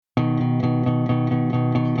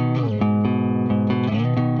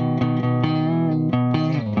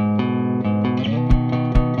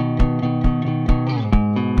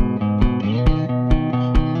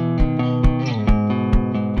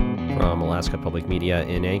Public Media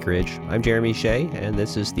in Anchorage. I'm Jeremy Shea, and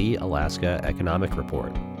this is the Alaska Economic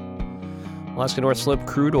Report. Alaska North Slope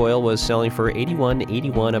crude oil was selling for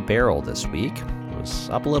 $81.81 a barrel this week. It was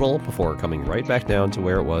up a little before coming right back down to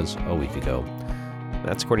where it was a week ago.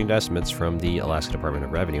 That's according to estimates from the Alaska Department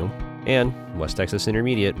of Revenue. And West Texas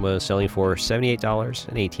Intermediate was selling for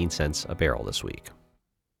 $78.18 a barrel this week.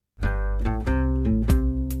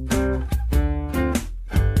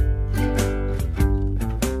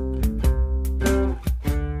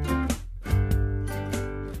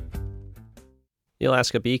 The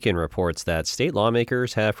Alaska Beacon reports that state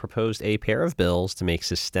lawmakers have proposed a pair of bills to make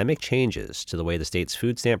systemic changes to the way the state's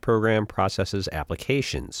food stamp program processes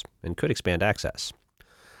applications and could expand access.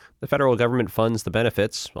 The federal government funds the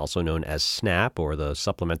benefits, also known as SNAP or the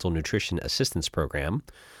Supplemental Nutrition Assistance Program,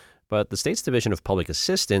 but the state's Division of Public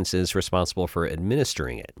Assistance is responsible for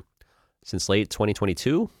administering it. Since late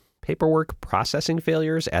 2022, paperwork processing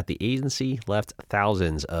failures at the agency left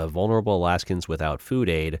thousands of vulnerable Alaskans without food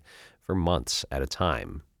aid for months at a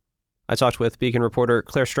time. I talked with Beacon reporter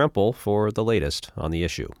Claire Stremple for the latest on the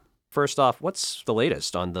issue. First off, what's the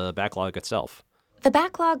latest on the backlog itself? The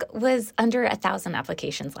backlog was under 1,000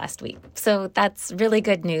 applications last week, so that's really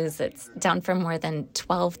good news. It's down from more than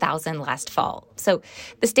 12,000 last fall. So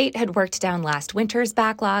the state had worked down last winter's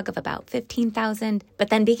backlog of about 15,000, but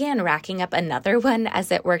then began racking up another one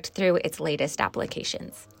as it worked through its latest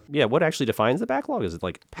applications. Yeah, what actually defines the backlog? Is it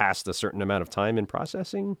like past a certain amount of time in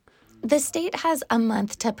processing? The state has a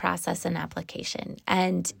month to process an application,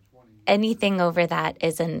 and anything over that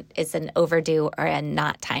is an overdue or a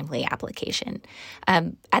not timely application.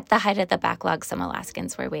 At the height of the backlog, some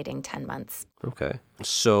Alaskans were waiting 10 months. Okay.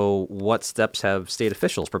 So what steps have state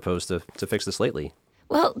officials proposed to fix this lately?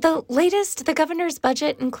 Well, the governor's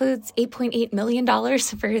budget includes $8.8 million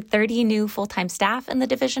for 30 new full-time staff in the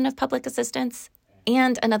Division of Public Assistance,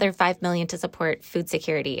 and another $5 million to support food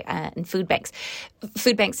security and food banks.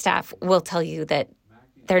 Food bank staff will tell you that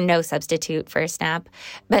they're no substitute for SNAP,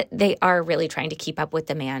 but they are really trying to keep up with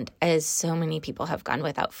demand as so many people have gone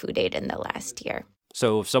without food aid in the last year.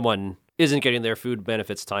 So if someone isn't getting their food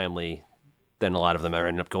benefits timely, then a lot of them are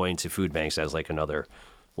ending up going to food banks as like another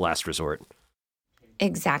last resort.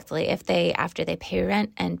 Exactly. After they pay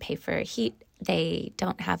rent and pay for heat, they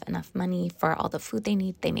don't have enough money for all the food they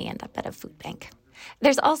need, they may end up at a food bank.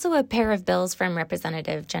 There's also a pair of bills from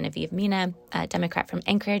Representative Genevieve Mina, a Democrat from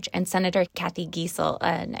Anchorage, and Senator Kathy Giessel,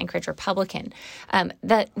 an Anchorage Republican,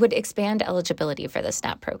 that would expand eligibility for the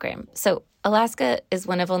SNAP program. So Alaska is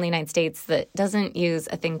one of only 9 states that doesn't use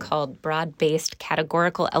a thing called broad-based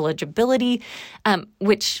categorical eligibility,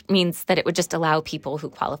 which means that it would just allow people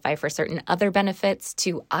who qualify for certain other benefits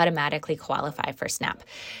to automatically qualify for SNAP.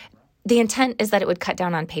 The intent is that it would cut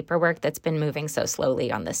down on paperwork that's been moving so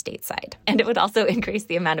slowly on the state side. And it would also increase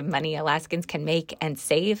the amount of money Alaskans can make and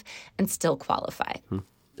save and still qualify. And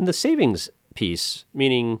the savings piece,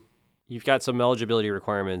 meaning you've got some eligibility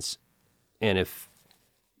requirements, and if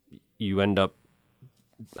you end up,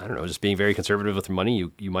 just being very conservative with money,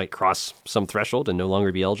 you might cross some threshold and no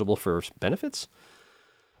longer be eligible for benefits?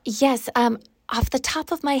 Yes. Off the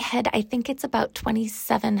top of my head, I think it's about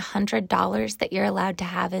 $2,700 that you're allowed to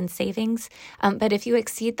have in savings. But if you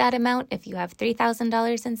exceed that amount, if you have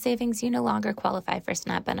 $3,000 in savings, you no longer qualify for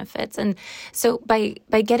SNAP benefits. And so by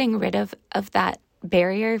getting rid of that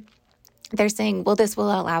barrier, they're saying, well, this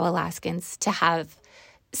will allow Alaskans to have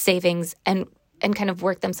savings and kind of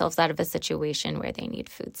work themselves out of a situation where they need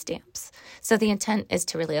food stamps. So the intent is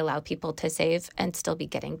to really allow people to save and still be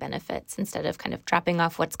getting benefits instead of kind of dropping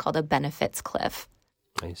off what's called a benefits cliff.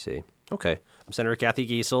 I see. Okay. Senator Kathy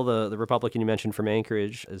Giessel, the Republican you mentioned from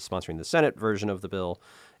Anchorage, is sponsoring the Senate version of the bill,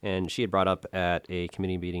 and she had brought up at a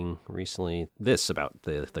committee meeting recently this about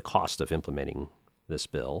the cost of implementing this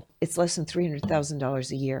bill. It's less than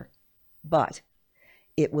 $300,000 a year, but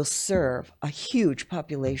it will serve a huge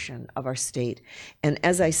population of our state. And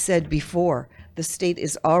as I said before, the state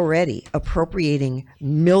is already appropriating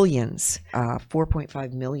millions,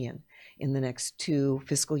 $4.5 million in the next 2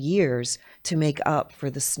 fiscal years to make up for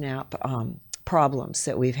the SNAP problems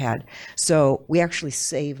that we've had. So we actually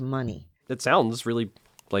save money. It sounds really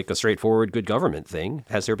like a straightforward good government thing.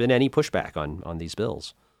 Has there been any pushback on these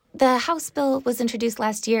bills? The House bill was introduced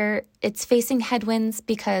last year. It's facing headwinds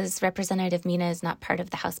because Representative Mina is not part of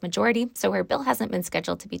the House majority, so her bill hasn't been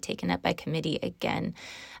scheduled to be taken up by committee again,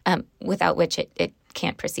 without which it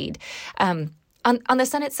can't proceed. On the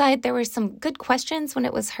Senate side, there were some good questions when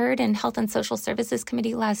it was heard in Health and Social Services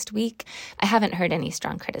Committee last week. I haven't heard any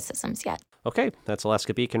strong criticisms yet. Okay, that's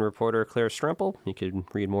Alaska Beacon reporter Claire Stremple. You can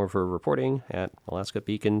read more of her reporting at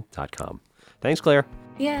alaskabeacon.com. Thanks, Claire.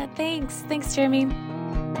 Yeah, thanks. Thanks, Jeremy.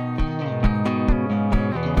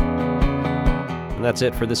 And that's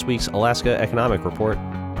it for this week's Alaska Economic Report.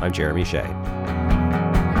 I'm Jeremy Shea.